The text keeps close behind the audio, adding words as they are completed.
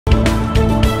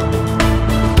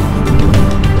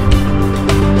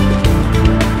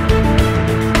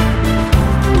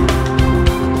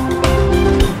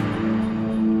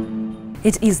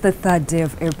It is the 3rd day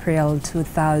of April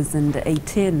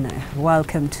 2018.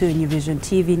 Welcome to New Vision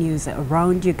TV News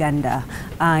around Uganda.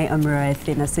 I am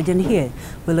Raithina Sujan here.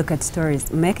 We look at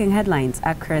stories making headlines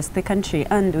across the country,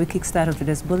 and we kickstart off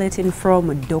today's bulletin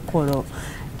from Dokoro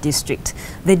District.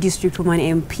 The district woman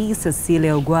MP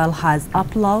Cecilia Ogwal has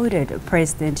applauded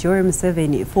President Yoweri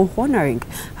Museveni for honoring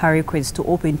her request to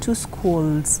open two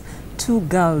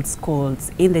girls'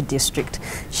 schools in the district.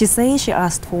 She says she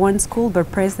asked for one school,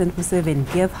 but President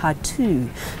Museveni gave her two.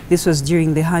 This was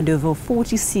during the handover of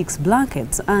 46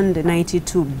 blankets and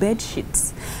 92 bed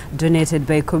sheets donated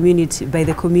by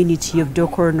the community of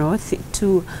Dokoro North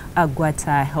to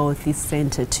Agwata Health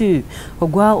Center too.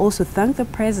 Ogwal also thanked the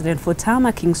president for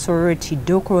tarmacking Sorority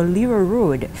Dokoro Lira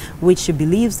Road, which she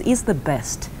believes is the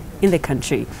best in the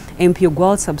country. MP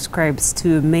Ogwal subscribes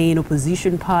to main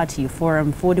opposition party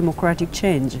Forum for Democratic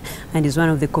Change and is one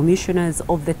of the commissioners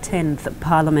of the 10th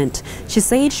Parliament. She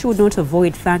said she would not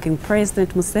avoid thanking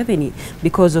President Museveni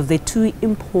because of the two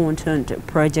important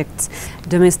projects.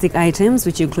 Domestic items,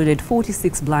 which included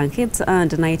 46 blankets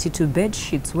and 92 bed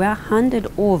sheets, were handed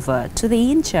over to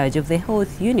the in-charge of the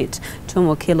health unit, Tom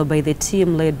Okello, by the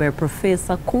team led by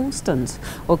Professor Constance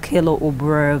Okello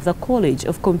Obura of the College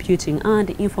of Computing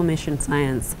and Information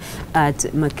Science at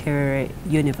Makerere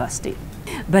University.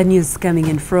 Bad news coming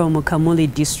in from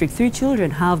Kamuli district. 3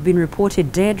 children have been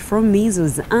reported dead from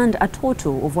measles, and a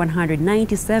total of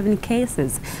 197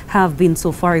 cases have been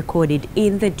so far recorded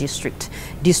in the district.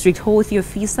 District Health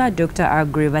Officer Dr.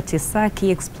 Agreva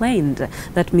Tesaki explained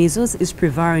that measles is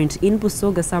prevalent in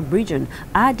Busoga sub-region,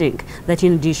 adding that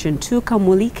in addition to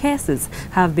Kamuli, cases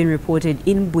have been reported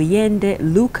in Buyende,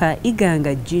 Luka,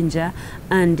 Iganga, Jinja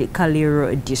and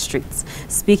Kaliro districts.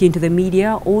 Speaking to the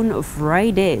media on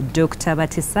Friday, Dr.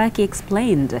 Batesaki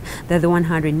explained that the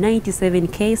 197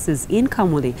 cases in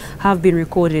Kamuli have been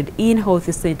recorded in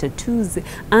Health Center 2s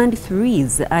and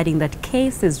 3s, adding that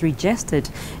cases registered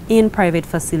in private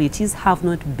facilities have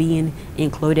not been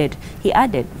included. He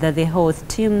added that the health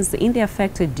teams in the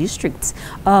affected districts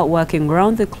are working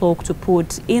round the clock to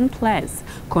put in place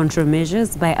control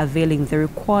measures by availing the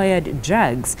required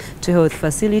drugs to health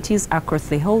facilities across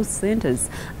the health centers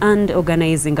and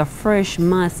organizing a fresh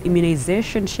mass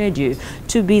immunization schedule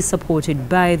to be supported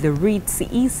by the REITs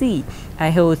EC, a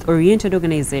health-oriented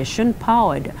organization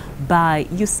powered by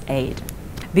USAID.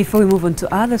 Before we move on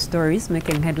to other stories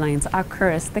making headlines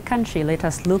across the country, let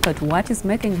us look at what is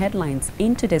making headlines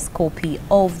in today's copy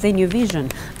of the New Vision.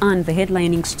 And the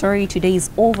headlining story today is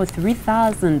over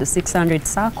 3,600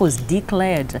 SACCOs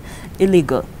declared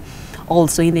illegal.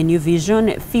 Also in the New Vision,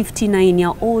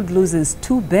 59-year-old loses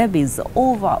 2 babies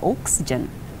over oxygen.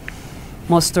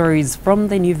 More stories from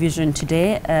the New Vision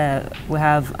today. We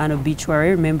have an obituary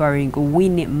remembering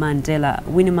Winnie Mandela.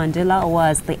 Winnie Mandela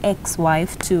was the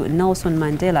ex-wife to Nelson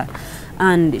Mandela,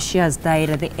 and she has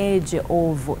died at the age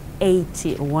of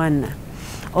 81.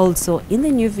 Also in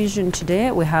the New Vision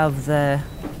today, we have the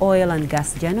oil and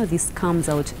gas journal. This comes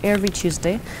out every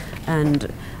Tuesday,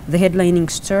 and the headlining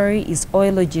story is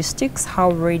Oil Logistics,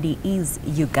 how ready is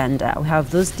Uganda? We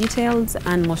have those details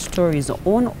and more stories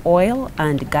on oil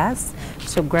and gas.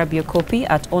 So grab your copy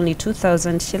at only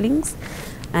 2,000 shillings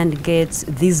and get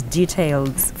these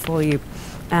details for you.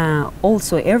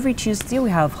 Also, every Tuesday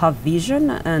we have Her Vision,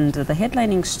 and the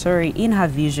headlining story in Her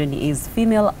Vision is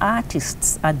Female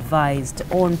Artists Advised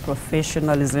on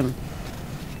Professionalism.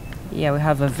 Yeah, we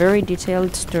have a very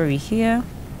detailed story here.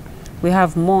 We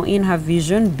have more in Her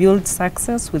Vision, Build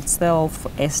Success with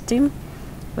Self-Esteem.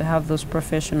 We have those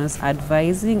professionals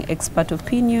advising, expert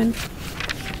opinion,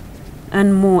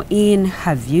 and more in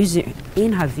Her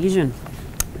Vision.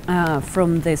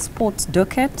 From the sports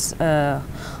docket,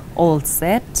 all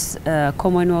set.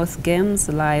 Commonwealth Games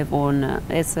live on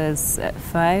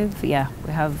SS5. Yeah,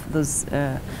 we have those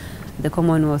the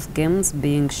Commonwealth Games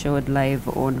being showed live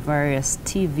on various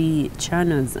TV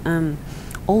channels.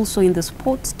 Also in the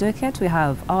sports docket, we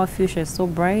have Our Future So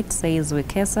Bright, says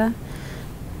Wekesa.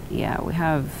 Yeah, we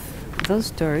have those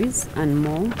stories and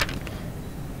more.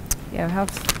 Yeah,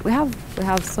 we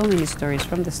have so many stories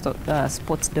from the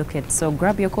sports docket. So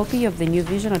grab your copy of the New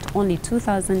Vision at only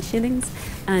 2,000 shillings.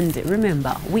 And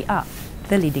remember, we are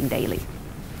the leading daily.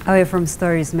 Away from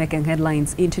stories making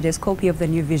headlines in today's copy of the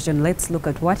New Vision, let's look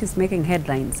at what is making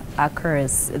headlines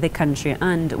across the country,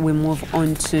 and we move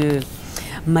on to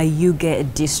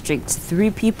Mayuge district.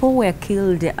 3 people were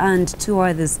killed and 2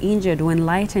 others injured when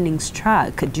lightning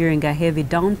struck during a heavy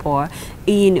downpour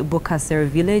in Bukasero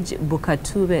village,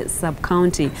 Bukatube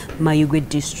sub-county, Mayuge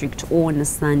district on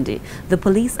Sunday. The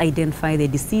police identified the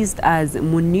deceased as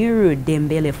Muniru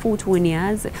Dembele, 41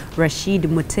 years, Rashid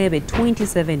Mutebe,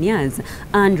 27 years,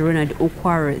 and Ronald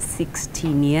Okwara,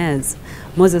 16 years.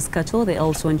 Moses Kato, the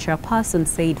L1 chairperson,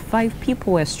 said 5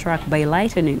 people were struck by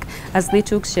lightning as they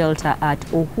took shelter at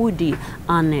Ohudi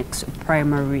Annex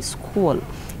Primary School.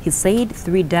 He said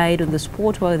 3 died on the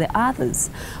spot while the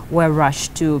others were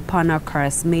rushed to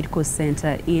Panakaras Medical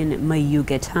Center in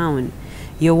Mayuge town.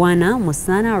 Yowana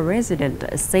Musana, a resident,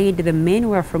 said the men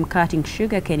were from cutting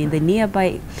sugarcane in the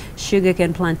nearby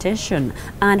sugarcane plantation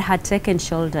and had taken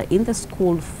shelter in the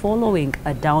school following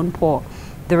a downpour.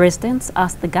 The residents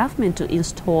asked the government to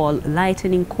install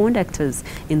lightning conductors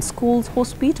in schools,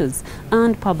 hospitals,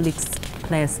 and public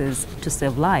places to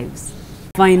save lives.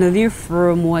 Finally,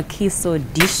 from Wakiso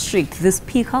district, the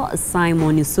Speaker,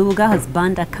 Simon Isuga, has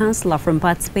banned a councillor from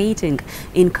participating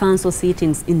in council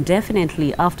sittings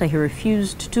indefinitely after he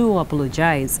refused to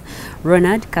apologize.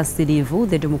 Ronald Kasidivu,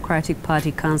 the Democratic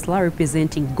Party councillor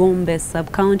representing Gombe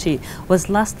sub-county, was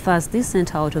last Thursday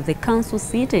sent out of the council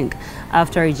sitting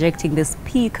after rejecting the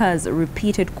Speaker's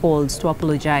repeated calls to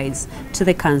apologize to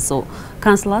the council.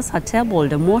 Councillors had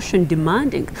tabled a motion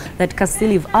demanding that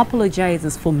Kasiliv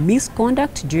apologizes for misconduct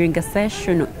during a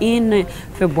session in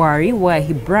February where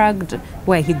he grabbed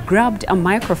a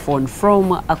microphone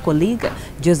from a colleague,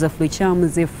 Joseph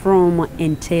Luchamuze, from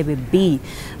Entebbe B.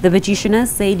 The petitioner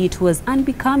said it was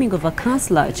unbecoming of a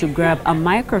councillor to grab a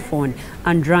microphone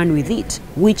and run with it,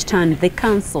 which turned the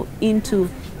council into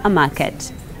a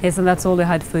market. Yes, and that's all we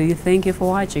had for you. Thank you for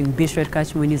watching. Be sure to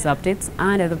catch more news updates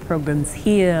and other programs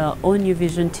here on New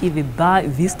Vision TV by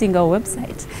visiting our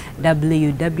website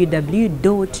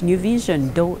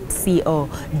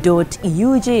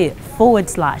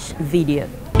www.newvision.co.ug/video.